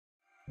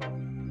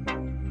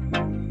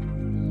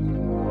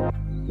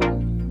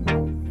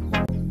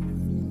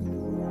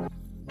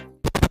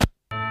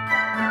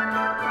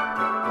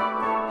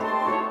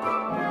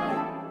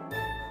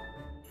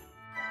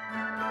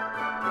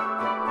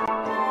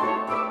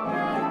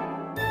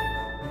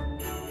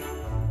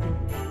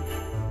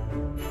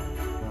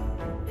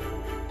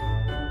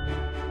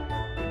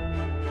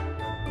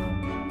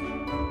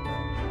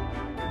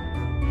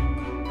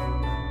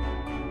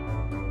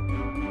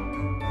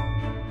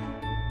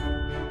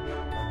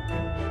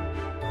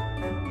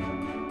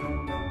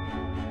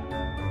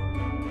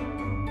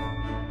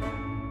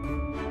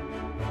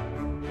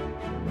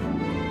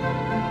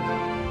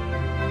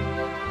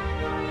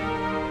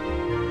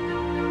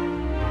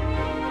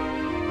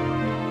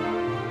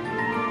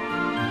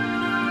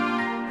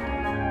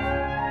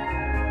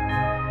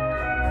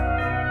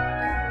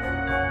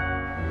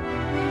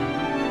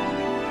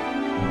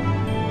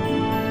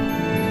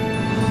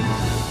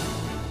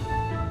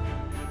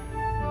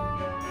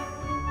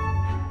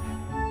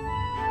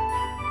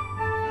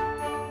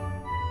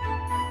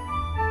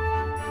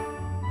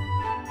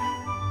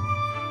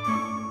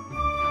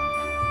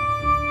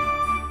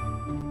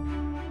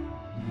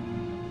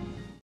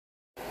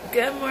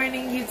Good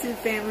morning, YouTube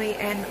family,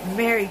 and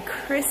Merry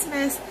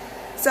Christmas.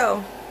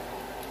 So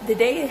the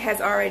day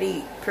has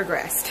already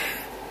progressed.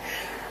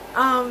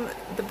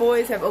 The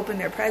boys have opened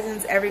their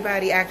presents.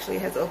 Everybody actually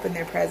has opened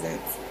their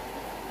presents.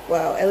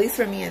 Well, at least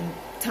for me and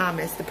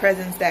Thomas, the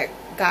presents that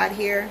got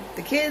here,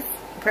 the kids'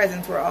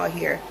 presents were all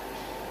here.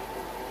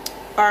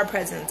 Our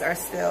presents are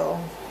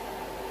still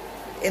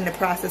in the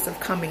process of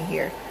coming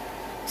here.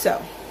 So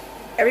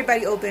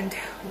everybody opened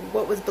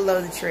what was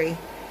below the tree.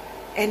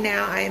 And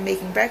now I am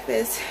making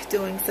breakfast,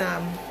 doing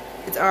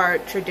it's our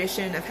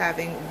tradition of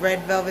having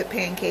red velvet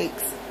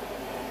pancakes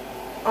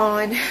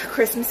on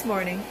Christmas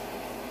morning.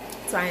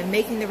 So I am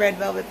making the red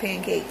velvet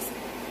pancakes.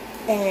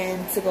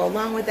 And to go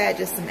along with that,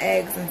 just some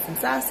eggs and some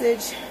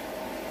sausage.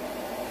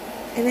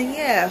 And then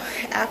yeah,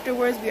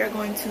 afterwards we are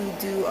going to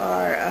do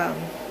our,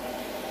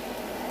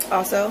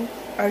 also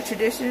our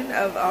tradition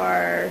of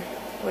our,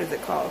 what is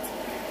it called?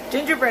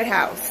 Gingerbread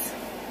house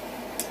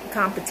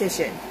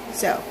competition.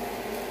 So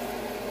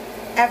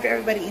after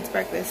everybody eats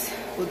breakfast,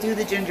 we'll do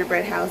the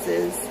gingerbread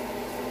houses,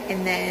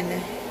 and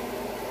then,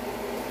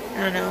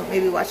 I don't know,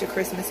 maybe watch a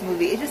Christmas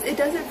movie. It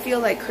doesn't feel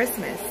like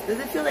Christmas. Does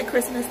it feel like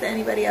Christmas to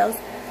anybody else?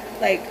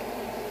 Like,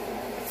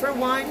 for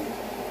one,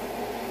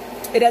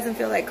 it doesn't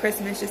feel like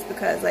Christmas just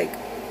because, like,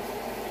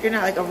 you're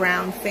not, like,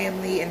 around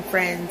family and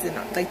friends and,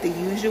 like, the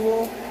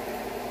usual.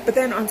 But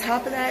then on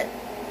top of that,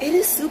 it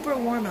is super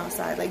warm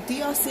outside. Like, do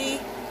y'all see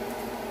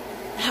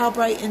how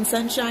bright and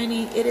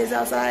sunshiny it is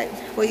outside?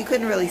 Well, you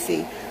couldn't really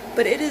see.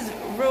 But it is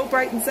real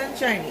bright and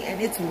sunshiny,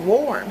 and it's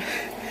warm.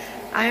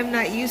 I am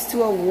not used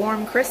to a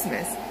warm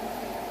Christmas.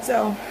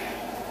 So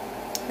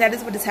that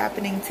is what is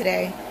happening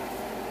today.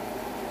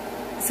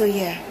 So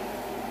yeah,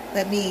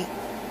 let me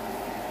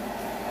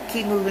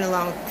keep moving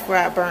along before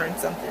I burn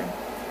something.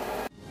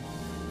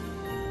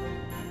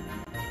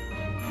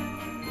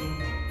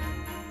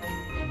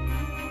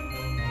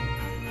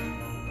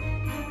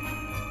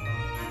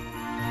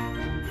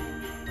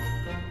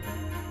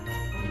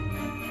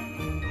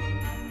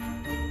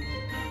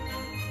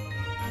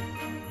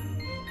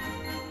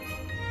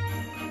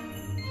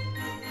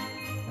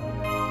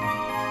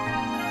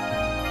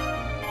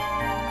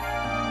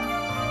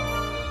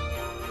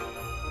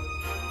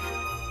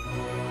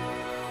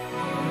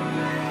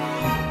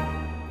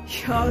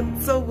 Y'all,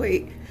 so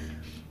wait.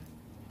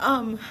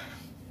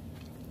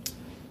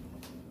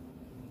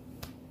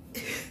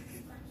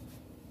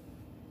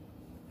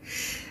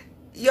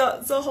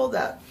 Y'all, so hold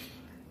up.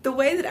 The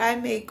way that I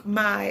make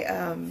my,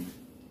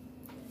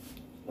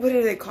 what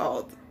are they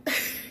called?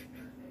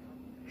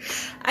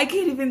 I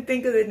can't even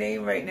think of the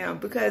name right now,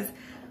 because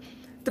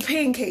the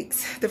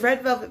pancakes, the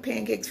red velvet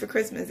pancakes for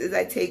Christmas, is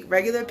I take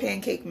regular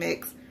pancake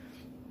mix,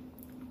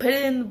 put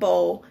it in the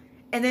bowl,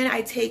 and then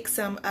I take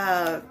some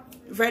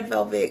red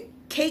velvet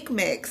cake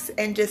mix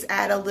and just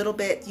add a little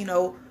bit, you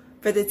know,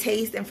 for the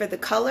taste and for the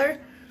color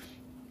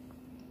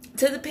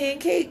to the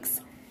pancakes.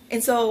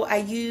 And so I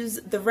use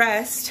the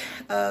rest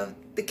of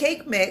the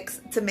cake mix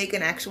to make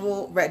an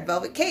actual red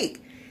velvet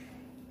cake.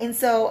 And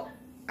so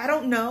I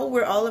don't know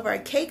where all of our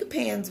cake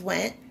pans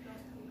went,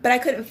 but I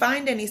couldn't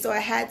find any, so I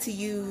had to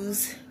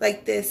use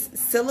like this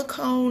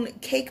silicone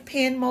cake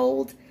pan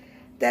mold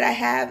that I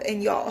have.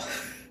 And y'all,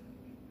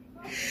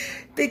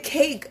 the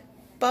cake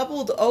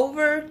bubbled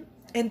over,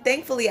 and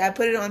thankfully I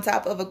put it on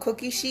top of a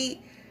cookie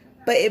sheet,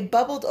 but it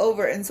bubbled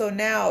over, and so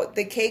now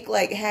the cake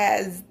like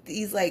has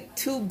these like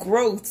two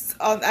growths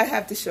on. I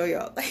have to show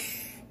y'all.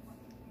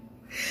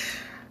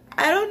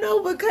 I don't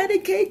know what kind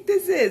of cake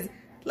this is.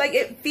 Like,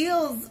 it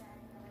feels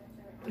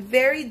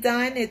very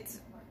done. It's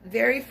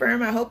very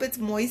firm. I hope it's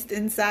moist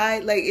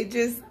inside. Like, it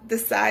just, the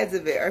sides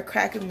of it are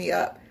cracking me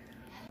up.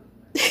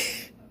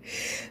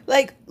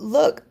 Like,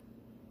 look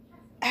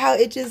how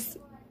it just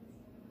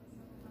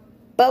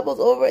bubbles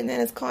over, and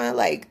then it's kind of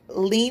like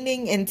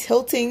leaning and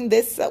tilting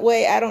this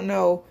way. I don't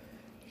know.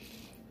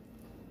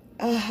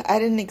 I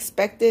didn't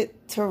expect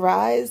it to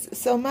rise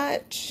so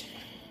much.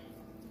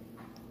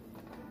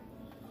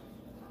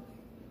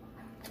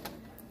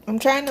 I'm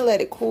trying to let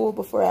it cool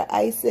before I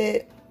ice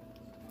it.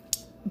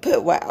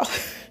 But wow.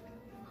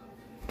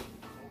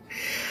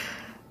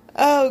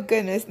 Oh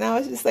goodness, now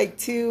it's just like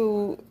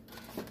too,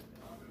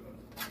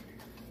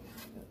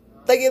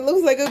 like it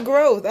looks like a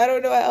growth. I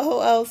don't know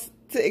how else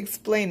to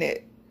explain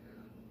it.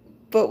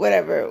 But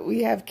whatever,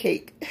 we have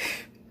cake.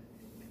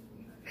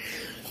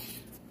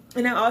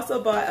 And I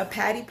also bought a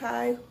patty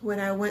pie when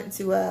I went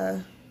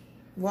to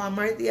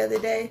Walmart the other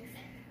day.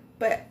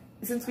 But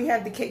since we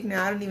have the cake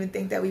now, I don't even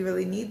think that we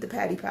really need the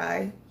patty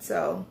pie.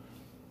 So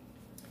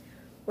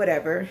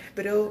whatever,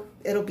 but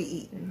it'll be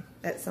eaten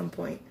at some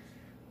point.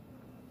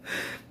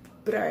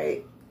 But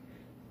alright.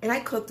 And I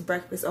cooked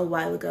breakfast a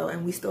while ago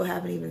and we still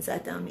haven't even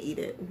sat down to eat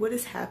it. What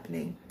is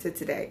happening to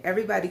today?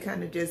 Everybody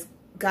kind of just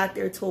got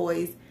their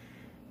toys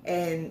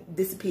and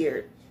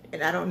disappeared.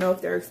 And I don't know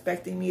if they're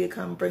expecting me to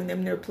come bring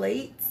them their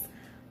plates,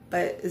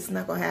 but it's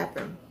not gonna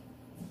happen.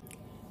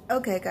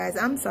 Okay guys,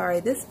 I'm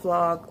sorry. This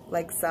vlog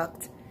like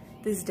sucked.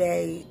 This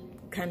day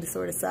kind of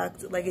sort of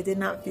sucked. Like it did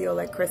not feel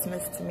like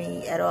Christmas to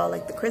me at all.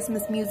 Like the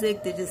Christmas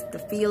music,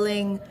 the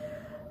feeling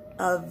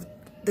of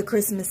the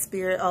Christmas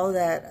spirit, all of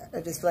that,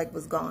 I just feel like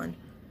was gone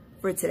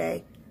for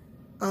today.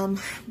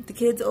 The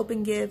kids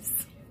opened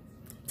gifts.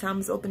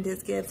 Thomas opened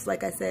his gifts.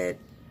 Like I said,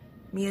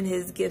 me and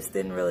his gifts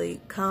didn't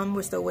really come.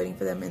 We're still waiting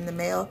for them in the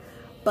mail.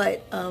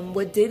 But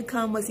what did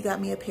come was he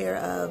got me a pair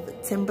of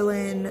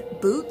Timberland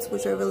boots,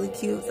 which are really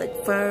cute. It's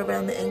like fur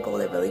around the ankle.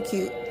 They're really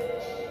cute.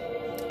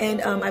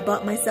 And I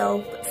bought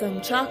myself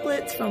some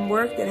chocolates from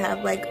work that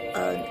have like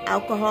an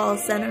alcohol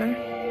center.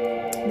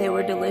 They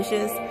were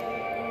delicious.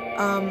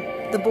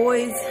 The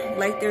boys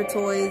liked their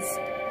toys.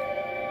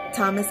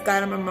 Thomas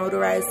got him a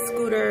motorized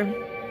scooter.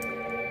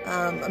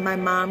 My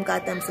mom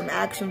got them some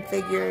action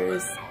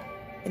figures.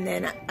 And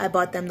then I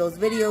bought them those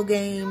video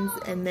games.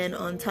 And then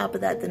on top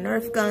of that, the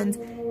Nerf guns.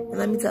 And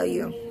let me tell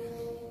you,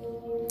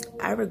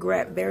 I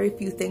regret very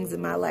few things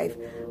in my life.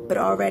 But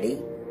already,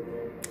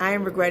 I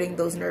am regretting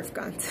those Nerf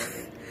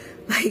guns.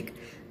 Like,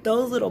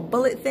 those little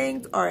bullet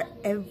things are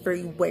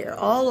everywhere.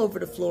 All over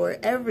the floor,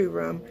 every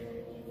room.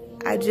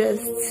 And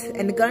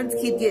the guns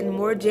keep getting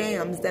more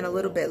jams than a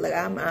little bit. Like,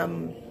 I'm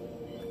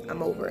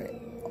over it.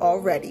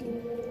 Already.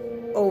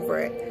 Over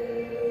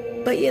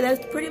it. But yeah,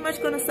 that's pretty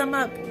much going to sum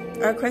up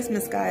our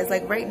Christmas, guys.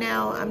 Like right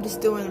now, I'm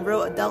just doing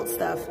real adult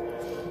stuff.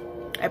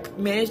 I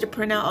managed to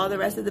print out all the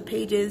rest of the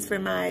pages for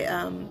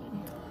my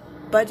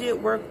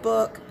budget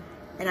workbook.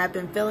 And I've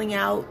been filling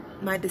out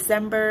my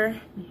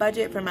December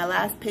budget for my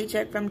last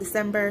paycheck from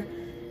December.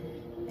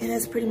 And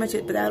that's pretty much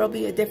it. But that'll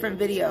be a different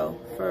video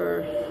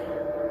for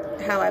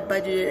how I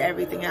budgeted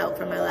everything out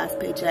for my last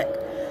paycheck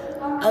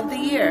of the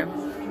year.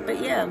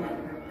 But yeah,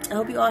 I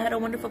hope you all had a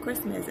wonderful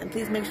Christmas. And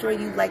please make sure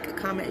you like,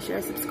 comment,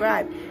 share,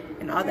 subscribe,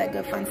 and all that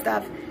good fun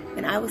stuff.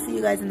 And I will see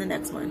you guys in the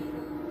next one.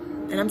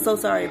 And I'm so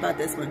sorry about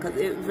this one because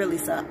it really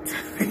sucked.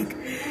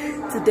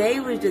 Today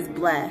was just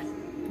blah.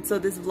 So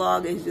this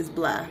vlog is just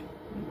blah.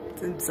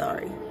 I'm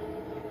sorry.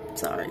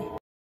 Sorry.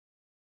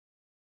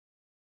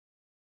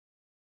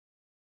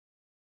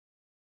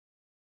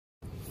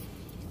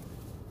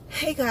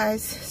 Hey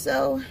guys,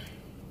 so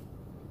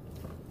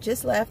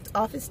just left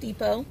Office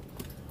Depot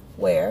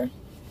where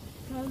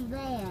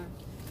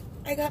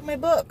I got my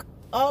book,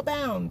 All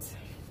Bound.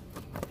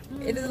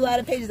 It is a lot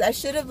of pages. I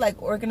should have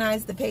like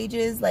organized the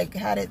pages, like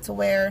had it to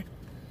where,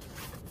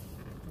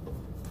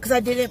 because I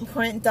didn't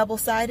print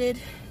double-sided,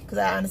 because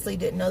I honestly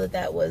didn't know that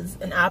that was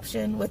an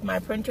option with my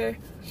printer.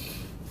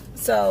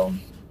 So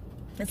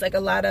it's like a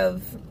lot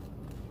of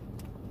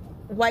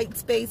white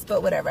space,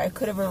 but whatever. I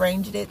could have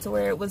arranged it to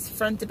where it was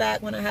front to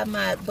back when I have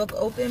my book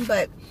open,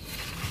 but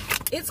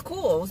it's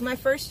cool. It was my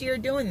first year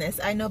doing this.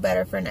 I know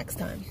better for next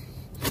time.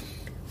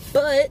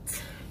 But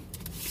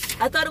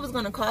I thought it was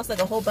going to cost like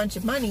a whole bunch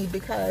of money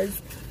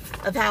because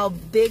of how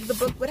big the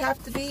book would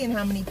have to be and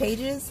how many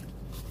pages.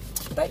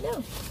 But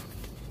no.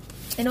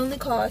 It only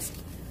cost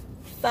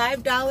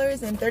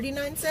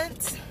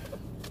 $5.39.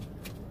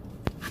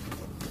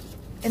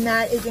 And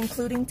that is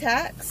including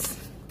tax.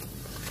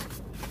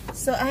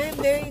 So I am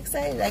very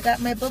excited. I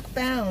got my book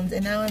bound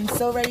and now I'm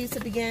so ready to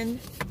begin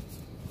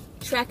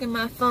tracking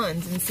my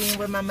funds and seeing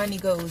where my money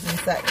goes and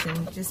such,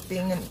 and just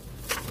being an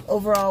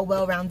overall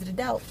well-rounded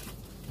adult.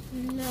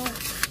 No.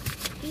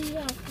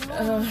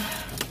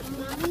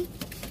 Mommy?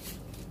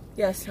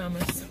 Yes,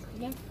 Thomas.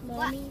 Yes,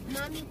 Mommy.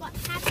 Mommy, what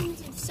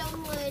happens if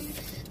someone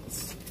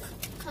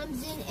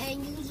comes in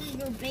and uses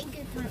your bank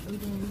account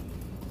again?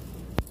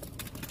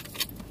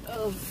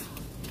 Oh,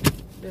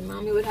 then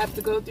Mommy would have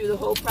to go through the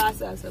whole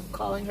process of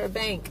calling her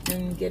bank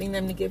and getting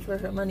them to give her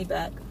her money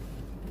back.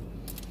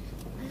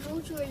 I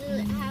hope it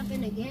doesn't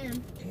happen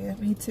again. Yeah,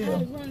 me too. I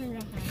want it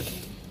to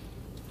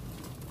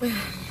happen.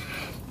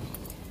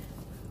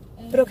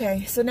 But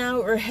okay, so now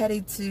we're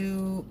headed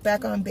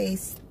back on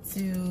base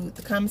to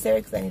the commissary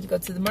because I need to go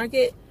to the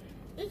market.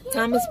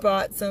 Thomas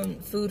brought some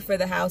food for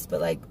the house,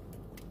 but like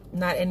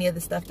not any of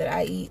the stuff that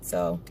I eat,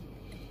 so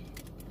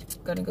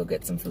I'm gonna go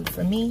get some food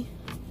for me.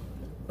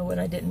 But when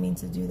I didn't mean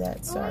to do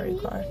that, sorry,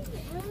 car.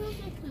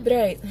 But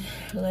alright,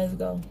 let's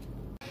go.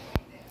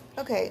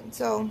 Okay,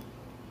 so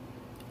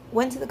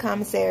went to the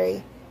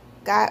commissary,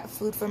 got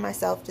food for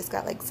myself, just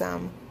got like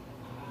some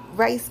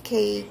rice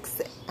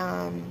cakes,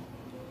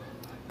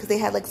 because they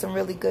had like some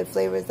really good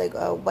flavors, like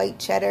white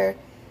cheddar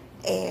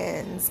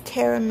and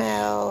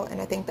caramel,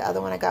 and I think the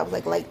other one I got was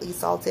like lightly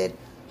salted.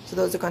 So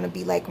those are going to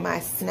be like my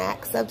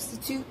snack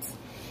substitutes.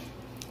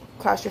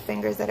 Cross your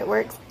fingers that it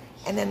works.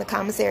 And then the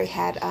commissary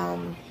had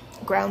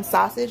ground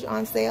sausage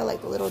on sale,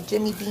 like the little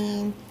Jimmy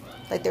Bean,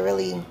 like the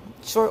really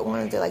short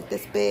ones. They're like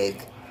this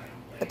big,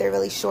 but they're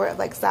really short, of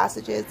like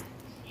sausages.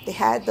 They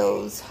had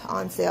those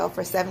on sale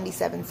for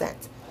 77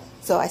 cents.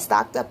 So I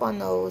stocked up on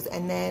those,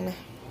 and then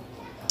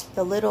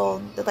the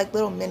like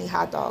little mini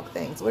hot dog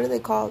things. What are they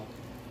called?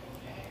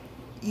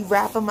 You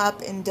wrap them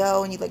up in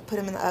dough and you like put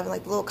them in the oven,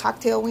 like the little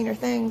cocktail wiener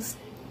things.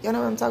 Y'all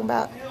know what I'm talking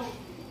about?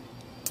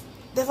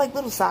 They're like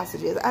little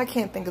sausages. I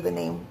can't think of the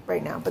name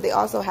right now, but they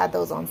also had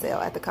those on sale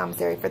at the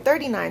commissary for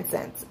 39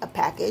 cents a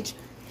package.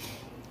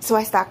 So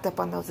I stocked up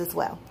on those as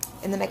well.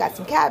 And then I got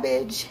some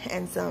cabbage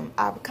and some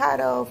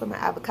avocado for my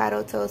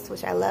avocado toast,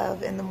 which I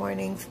love in the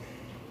mornings.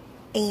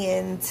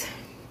 And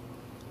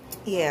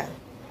yeah,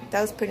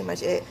 that was pretty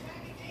much it.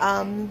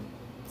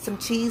 Some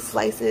cheese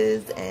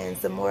slices and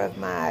some more of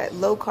my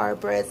low carb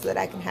bread so that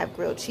I can have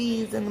grilled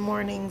cheese in the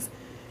mornings.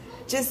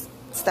 Just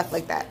stuff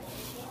like that.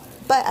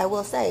 But I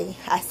will say,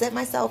 I set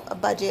myself a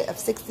budget of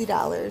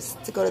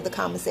 $60 to go to the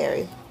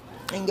commissary.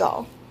 And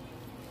y'all,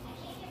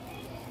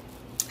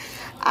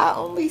 I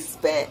only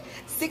spent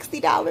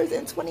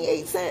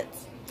 $60.28.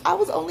 I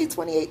was only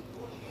 28.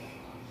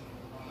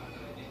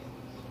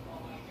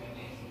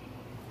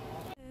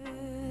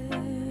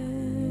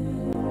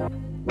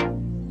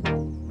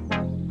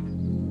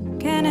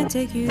 Can I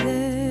take you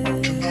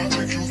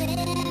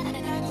there?